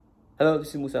Hello, this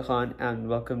is Musa Khan, and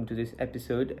welcome to this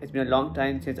episode. It's been a long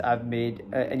time since I've made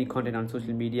any content on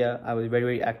social media. I was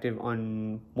very active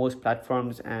on most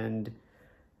platforms, and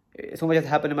so much has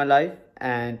happened in my life.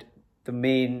 And the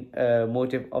main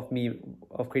motive of me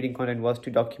of creating content was to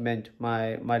document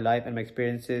my life and my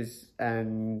experiences,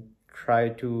 and try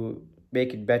to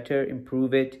make it better,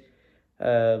 improve it.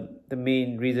 The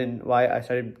main reason why I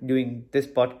started doing this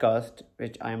podcast,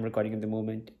 which I am recording at the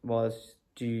moment, was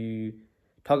to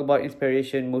talk about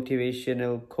inspiration,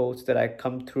 motivational quotes that I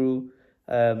come through,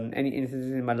 any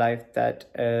instances in my life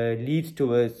that leads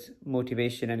towards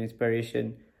motivation and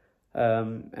inspiration,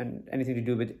 and anything to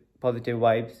do with positive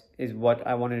vibes is what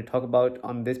I wanted to talk about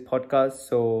on this podcast.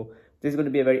 So this is going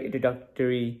to be a very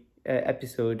introductory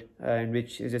episode, in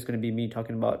which is just going to be me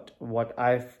talking about what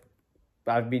I've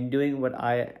been doing, what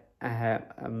I've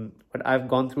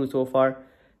gone through so far,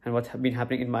 and what's been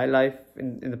happening in my life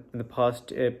in the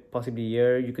past possibly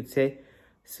year, you could say.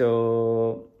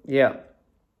 So yeah,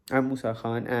 I'm Musa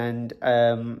Khan, and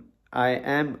I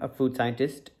am a food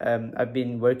scientist. I've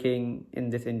been working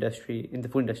in this industry, in the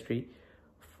food industry,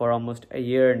 for almost a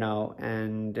year now,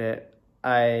 and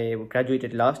I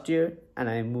graduated last year, and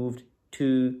I moved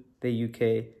to the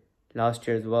UK last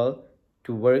year as well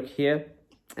to work here,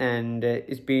 and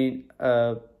it's been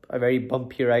a very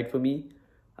bumpy ride for me.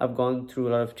 I've gone through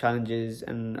a lot of challenges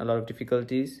and a lot of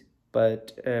difficulties,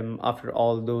 but after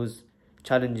all those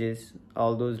challenges,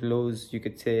 all those lows, you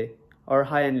could say, or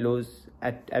high and lows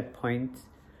at points,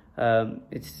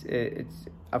 it's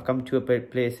I've come to a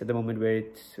place at the moment where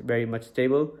it's very much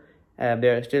stable.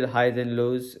 There are still highs and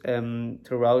lows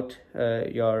throughout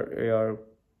your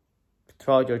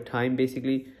throughout your time,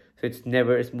 basically. So it's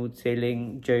never a smooth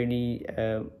sailing journey.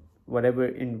 Whatever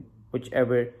in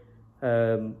whichever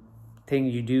thing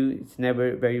you do, it's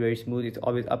never very smooth. It's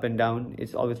always up and down.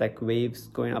 It's always like waves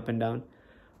going up and down.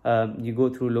 You go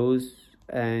through lows,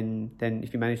 and then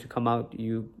if you manage to come out,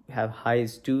 you have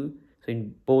highs too. So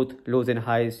in both lows and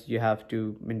highs, you have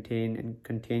to maintain and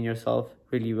contain yourself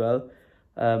really well.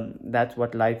 That's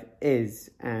what life is.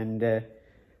 And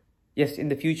yes, in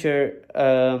the future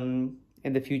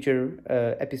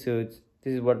episodes,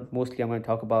 this is what mostly I'm going to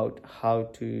talk about: how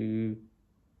to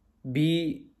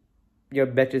be your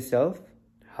better self,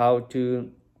 how to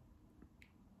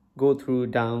go through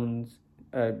downs,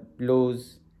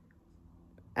 lows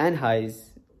and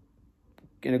highs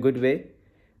in a good way,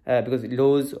 because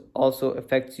lows also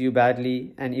affects you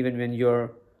badly, and even when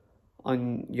you're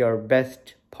on your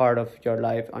best part of your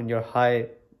life, on your high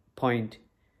point,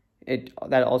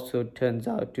 that also turns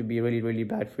out to be really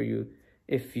bad for you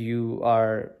if you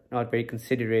are not very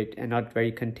considerate and not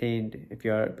very contained, if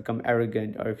you become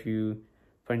arrogant, or if you,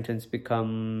 for instance,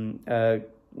 become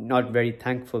not very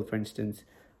thankful, for instance.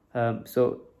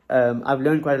 So I've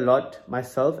learned quite a lot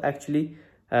myself, actually,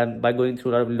 by going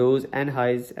through a lot of lows and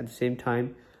highs at the same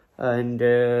time. And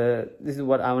this is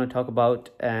what I want to talk about,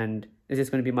 and this is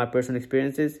going to be my personal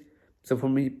experiences. So for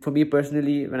me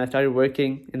personally, when I started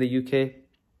working in the UK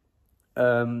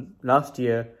last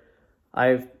year,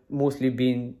 I've mostly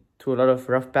been through a lot of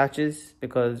rough patches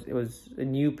because it was a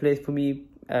new place for me.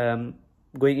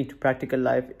 Going into practical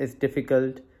life is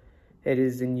difficult. It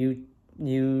is a new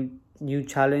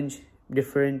challenge,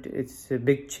 different. It's a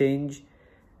big change,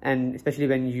 and especially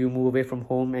when you move away from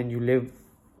home and you live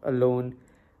alone,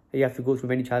 you have to go through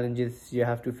many challenges. You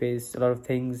have to face a lot of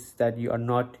things that you are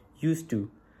not used to.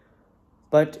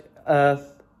 But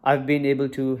I've been able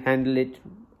to handle it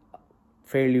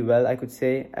fairly well, I could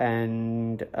say.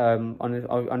 And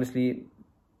honestly,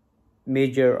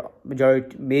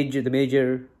 the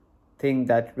major thing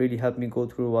that really helped me go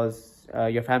through was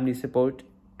your family support,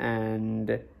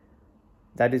 and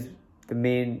that is the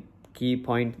main key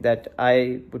point that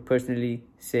I would personally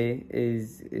say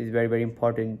is very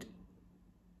important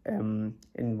in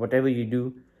whatever you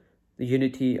do. The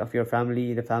unity of your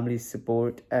family, the family's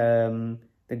support, the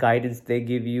guidance they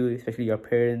give you, especially your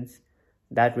parents,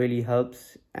 that really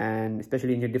helps. And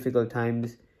especially in your difficult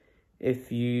times,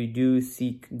 if you do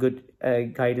seek good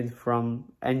guidance from,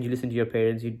 and you listen to your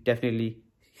parents, you definitely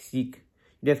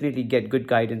get good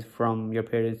guidance from your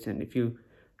parents. And if you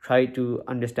try to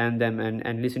understand them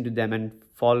and listen to them and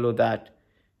follow that,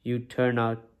 you turn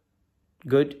out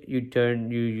good.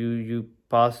 You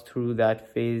pass through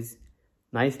that phase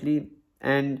nicely.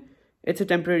 And it's a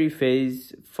temporary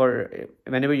phase. For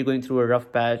whenever you're going through a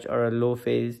rough patch or a low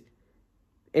phase,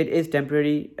 it is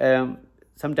temporary.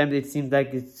 Sometimes it seems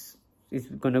like it's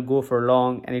gonna go for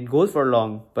long, and it goes for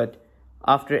long, but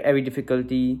after every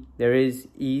difficulty there is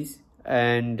ease.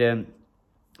 And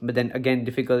but then again,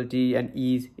 difficulty and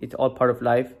ease, it's all part of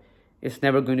life. It's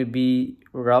never going to be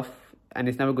rough and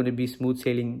it's never going to be smooth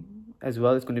sailing as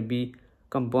well. It's going to be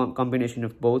combination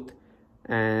of both,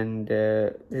 and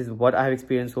this is what I have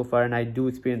experienced so far, and I do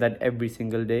experience that every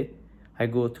single day. I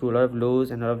go through a lot of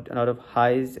lows and a lot of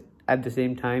highs at the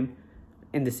same time,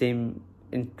 in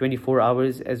 24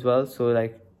 hours as well. So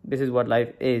like, this is what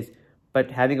life is.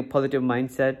 But having a positive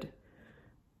mindset,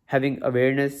 having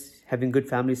awareness, having good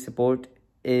family support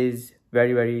is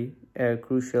very, very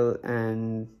crucial,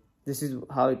 and this is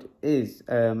how it is.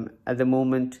 At the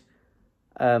moment,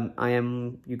 I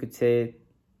am, you could say,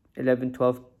 11,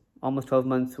 12, almost 12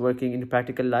 months working in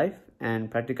practical life,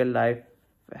 and practical life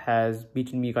has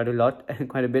beaten me quite a lot,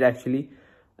 quite a bit actually.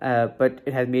 But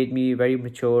it has made me very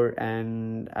mature,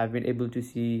 and I've been able to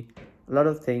see a lot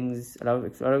of things, a lot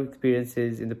of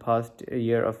experiences in the past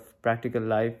year of practical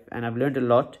life, and I've learned a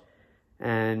lot.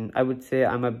 And I would say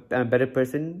I'm a better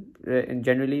person in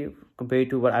generally compared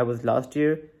to what I was last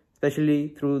year, especially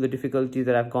through the difficulties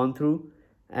that I've gone through.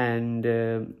 And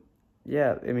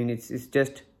yeah, I mean, it's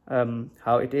just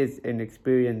how it is, an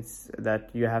experience that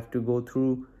you have to go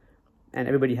through, and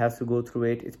everybody has to go through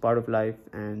it. It's part of life,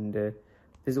 and this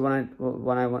is what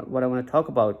I want to talk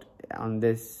about on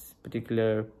this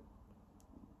particular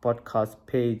podcast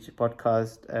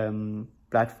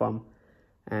platform.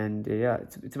 And yeah,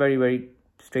 it's very, very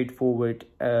straightforward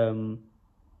kind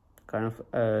of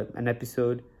an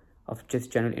episode of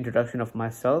just general introduction of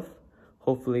myself.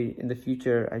 Hopefully in the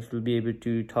future I shall be able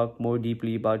to talk more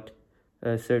deeply about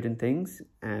certain things,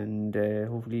 and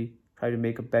hopefully try to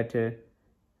make a better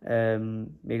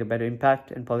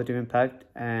impact and positive impact.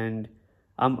 And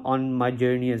I'm on my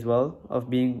journey as well of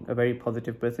being a very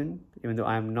positive person, even though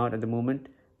I am not at the moment.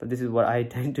 But this is what I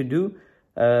tend to do: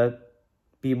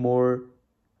 be more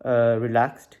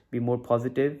relaxed, be more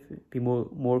positive, be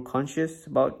more conscious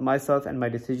about myself and my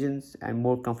decisions, and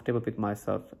more comfortable with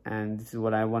myself. And this is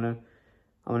what I want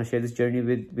to share this journey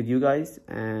with you guys,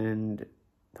 and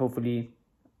hopefully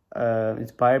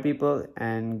inspire people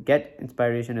and get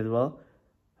inspiration as well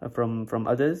from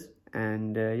others.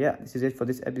 And yeah, this is it for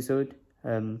this episode.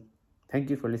 Thank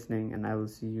you for listening, and I will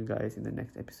see you guys in the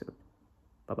next episode.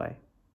 Bye bye.